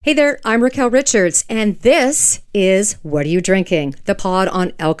Hey there, I'm Raquel Richards, and this is What Are You Drinking? The pod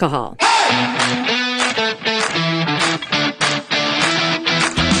on alcohol.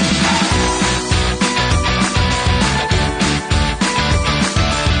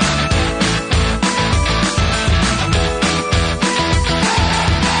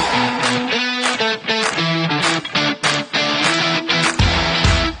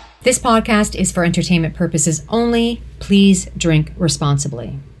 This podcast is for entertainment purposes only. Please drink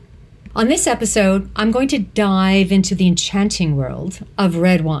responsibly. On this episode, I'm going to dive into the enchanting world of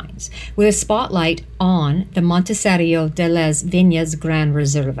red wines with a spotlight on the Monasterio de las Viñas Gran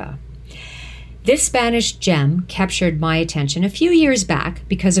Reserva. This Spanish gem captured my attention a few years back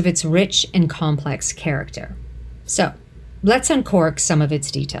because of its rich and complex character. So, let's uncork some of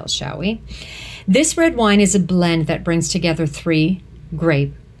its details, shall we? This red wine is a blend that brings together three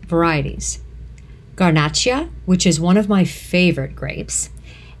grape varieties. Garnacha, which is one of my favorite grapes,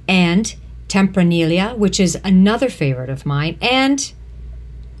 and Tempranillo, which is another favorite of mine, and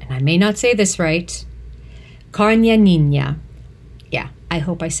I may not say this right, Carnianina. Yeah, I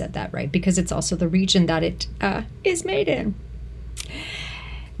hope I said that right, because it's also the region that it is made in.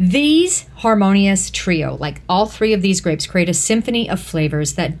 These harmonious trio, like all three of these grapes, create a symphony of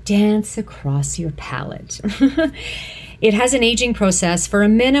flavors that dance across your palate. It has an aging process for a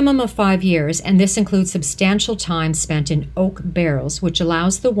minimum of 5 years, and this includes substantial time spent in oak barrels, which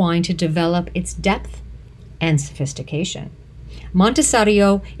allows the wine to develop its depth and sophistication.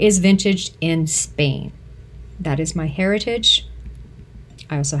 Monasterio is vintaged in Spain. That is my heritage.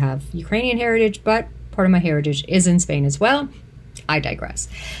 I also have Ukrainian heritage, but part of my heritage is in Spain as well. I digress.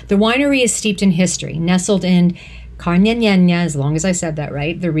 The winery is steeped in history, nestled in Carnianina, as long as I said that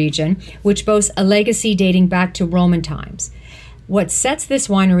right, the region, which boasts a legacy dating back to Roman times. What sets this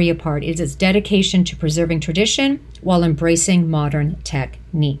winery apart is its dedication to preserving tradition while embracing modern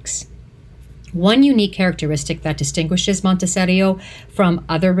techniques. One unique characteristic that distinguishes Monasterio from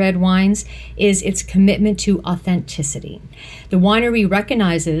other red wines is its commitment to authenticity. The winery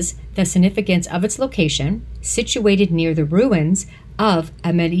recognizes the significance of its location, situated near the ruins of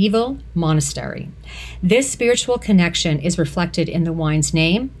a medieval monastery. This spiritual connection is reflected in the wine's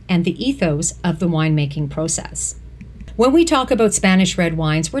name and the ethos of the winemaking process. When we talk about Spanish red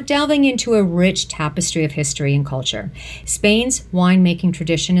wines, we're delving into a rich tapestry of history and culture. Spain's winemaking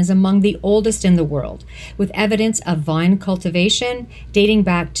tradition is among the oldest in the world, with evidence of vine cultivation dating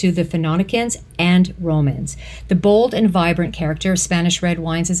back to the Phoenicians and Romans. The bold and vibrant character of Spanish red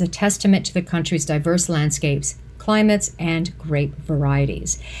wines is a testament to the country's diverse landscapes, climates, and grape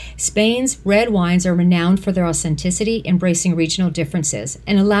varieties. Spain's red wines are renowned for their authenticity, embracing regional differences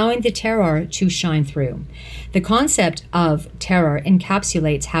and allowing the terroir to shine through. The concept of terroir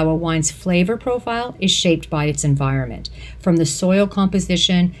encapsulates how a wine's flavor profile is shaped by its environment, from the soil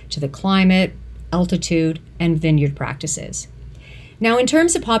composition to the climate, altitude, and vineyard practices. Now, in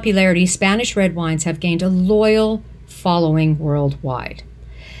terms of popularity, Spanish red wines have gained a loyal following worldwide.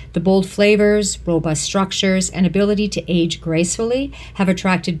 The bold flavors, robust structures, and ability to age gracefully have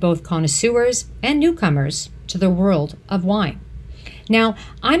attracted both connoisseurs and newcomers to the world of wine. Now,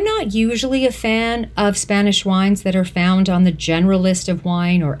 I'm not usually a fan of Spanish wines that are found on the general list of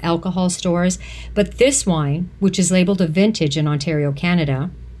wine or alcohol stores, but this wine, which is labeled a vintage in Ontario,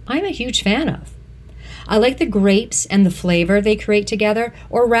 Canada, I'm a huge fan of. I like the grapes and the flavor they create together,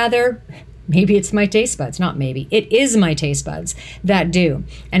 or rather, maybe it's my taste buds, not maybe. It is my taste buds that do.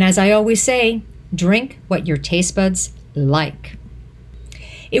 And as I always say, drink what your taste buds like.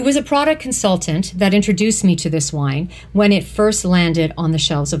 It was a product consultant that introduced me to this wine when it first landed on the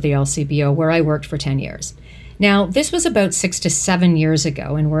shelves of the LCBO, where I worked for 10 years. Now, this was about 6 to 7 years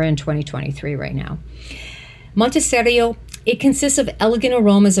ago, and we're in 2023 right now. Monasterio, it consists of elegant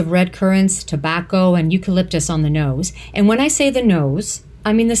aromas of red currants, tobacco, and eucalyptus on the nose. And when I say the nose,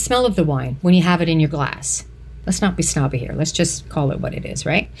 I mean the smell of the wine when you have it in your glass. Let's not be snobby here. Let's just call it what it is,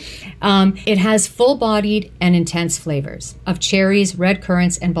 right? It has full-bodied and intense flavors of cherries, red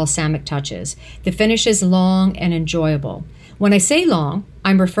currants, and balsamic touches. The finish is long and enjoyable. When I say long,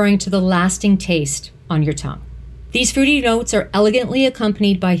 I'm referring to the lasting taste on your tongue. These fruity notes are elegantly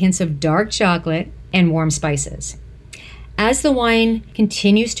accompanied by hints of dark chocolate and warm spices. As the wine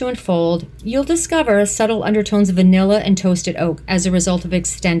continues to unfold, you'll discover subtle undertones of vanilla and toasted oak as a result of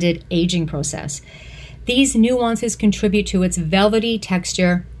extended aging process. These nuances contribute to its velvety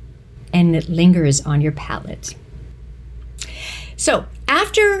texture, and it lingers on your palate. So,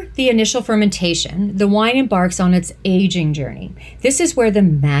 after the initial fermentation, the wine embarks on its aging journey. This is where the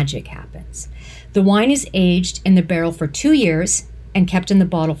magic happens. The wine is aged in the barrel for 2 years and kept in the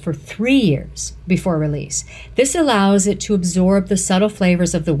bottle for 3 years before release. This allows it to absorb the subtle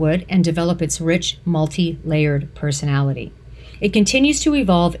flavors of the wood and develop its rich, multi-layered personality. It continues to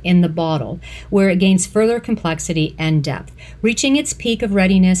evolve in the bottle, where it gains further complexity and depth, reaching its peak of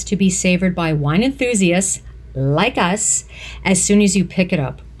readiness to be savored by wine enthusiasts like us as soon as you pick it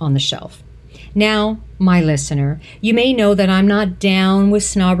up on the shelf. Now, my listener, you may know that I'm not down with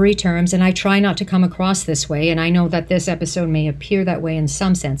snobbery terms, and I try not to come across this way, and I know that this episode may appear that way in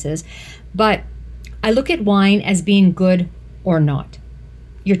some senses, but I look at wine as being good or not.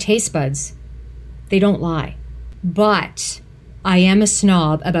 Your taste buds, they don't lie. But I am a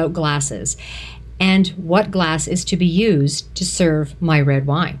snob about glasses and what glass is to be used to serve my red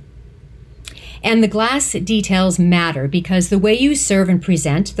wine. And the glass details matter because the way you serve and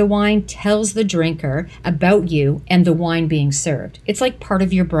present the wine tells the drinker about you and the wine being served. It's like part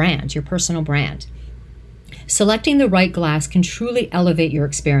of your brand, your personal brand. Selecting the right glass can truly elevate your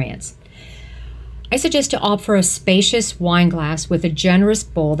experience. I suggest to opt for a spacious wine glass with a generous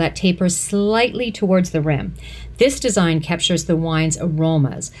bowl that tapers slightly towards the rim. This design captures the wine's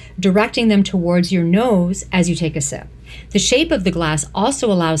aromas, directing them towards your nose as you take a sip. The shape of the glass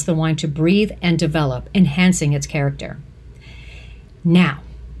also allows the wine to breathe and develop, enhancing its character. Now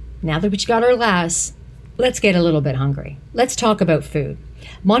that we've got our glass, let's get a little bit hungry. Let's talk about food.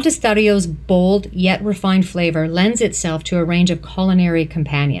 Monasterio's bold yet refined flavor lends itself to a range of culinary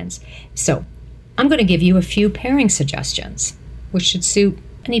companions. So, I'm going to give you a few pairing suggestions, which should suit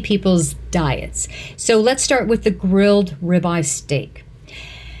many people's diets. So let's start with the grilled ribeye steak.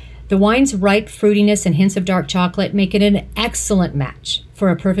 The wine's ripe fruitiness and hints of dark chocolate make it an excellent match for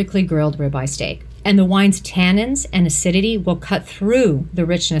a perfectly grilled ribeye steak. And the wine's tannins and acidity will cut through the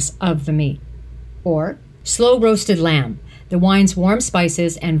richness of the meat. Or slow roasted lamb. The wine's warm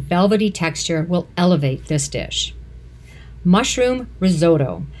spices and velvety texture will elevate this dish. Mushroom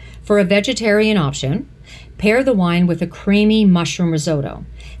risotto. For a vegetarian option, pair the wine with a creamy mushroom risotto.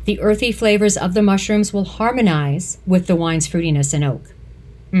 The earthy flavors of the mushrooms will harmonize with the wine's fruitiness and oak.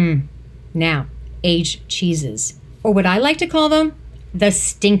 Now, aged cheeses, or what I like to call them, the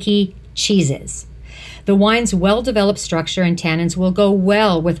stinky cheeses. The wine's well-developed structure and tannins will go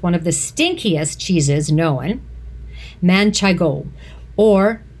well with one of the stinkiest cheeses known, Manchego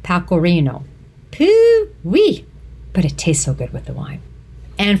or Pecorino. Poo-wee! But it tastes so good with the wine.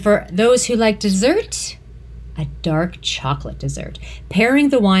 And for those who like dessert, a dark chocolate dessert. Pairing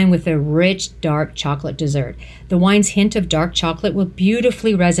the wine with a rich dark chocolate dessert. The wine's hint of dark chocolate will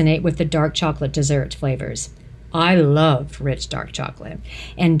beautifully resonate with the dark chocolate dessert flavors. I love rich dark chocolate.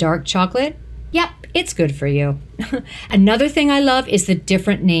 And dark chocolate, yep, it's good for you. Another thing I love is the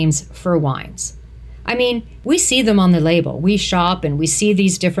different names for wines. I mean, we see them on the label. We shop and we see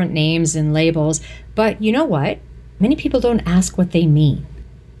these different names and labels. But you know what? Many people don't ask what they mean.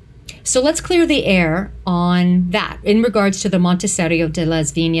 So let's clear the air on that in regards to the Monasterio de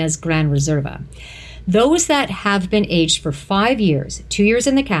las Viñas Gran Reserva. Those that have been aged for 5 years, 2 years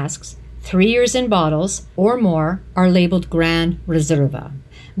in the casks, 3 years in bottles, or more, are labeled Gran Reserva.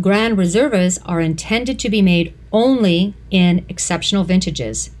 Gran Reservas are intended to be made only in exceptional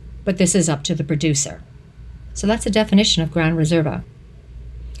vintages, but this is up to the producer. So that's a definition of Gran Reserva.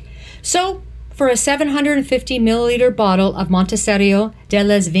 So, for a 750 milliliter bottle of Monasterio de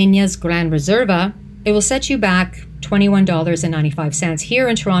las Viñas Gran Reserva, it will set you back $21.95 here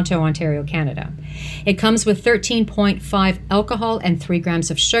in Toronto, Ontario, Canada. It comes with 13.5 alcohol and 3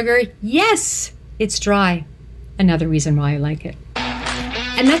 grams of sugar. Yes, it's dry. Another reason why I like it.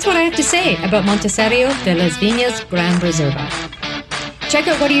 And that's what I have to say about Monasterio de las Viñas Gran Reserva. Check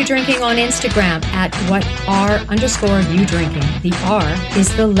out What Are You Drinking on Instagram at @what_are_you drinking. The R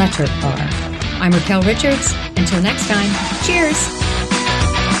is the letter R. I'm Raquel Richards. Until next time, cheers!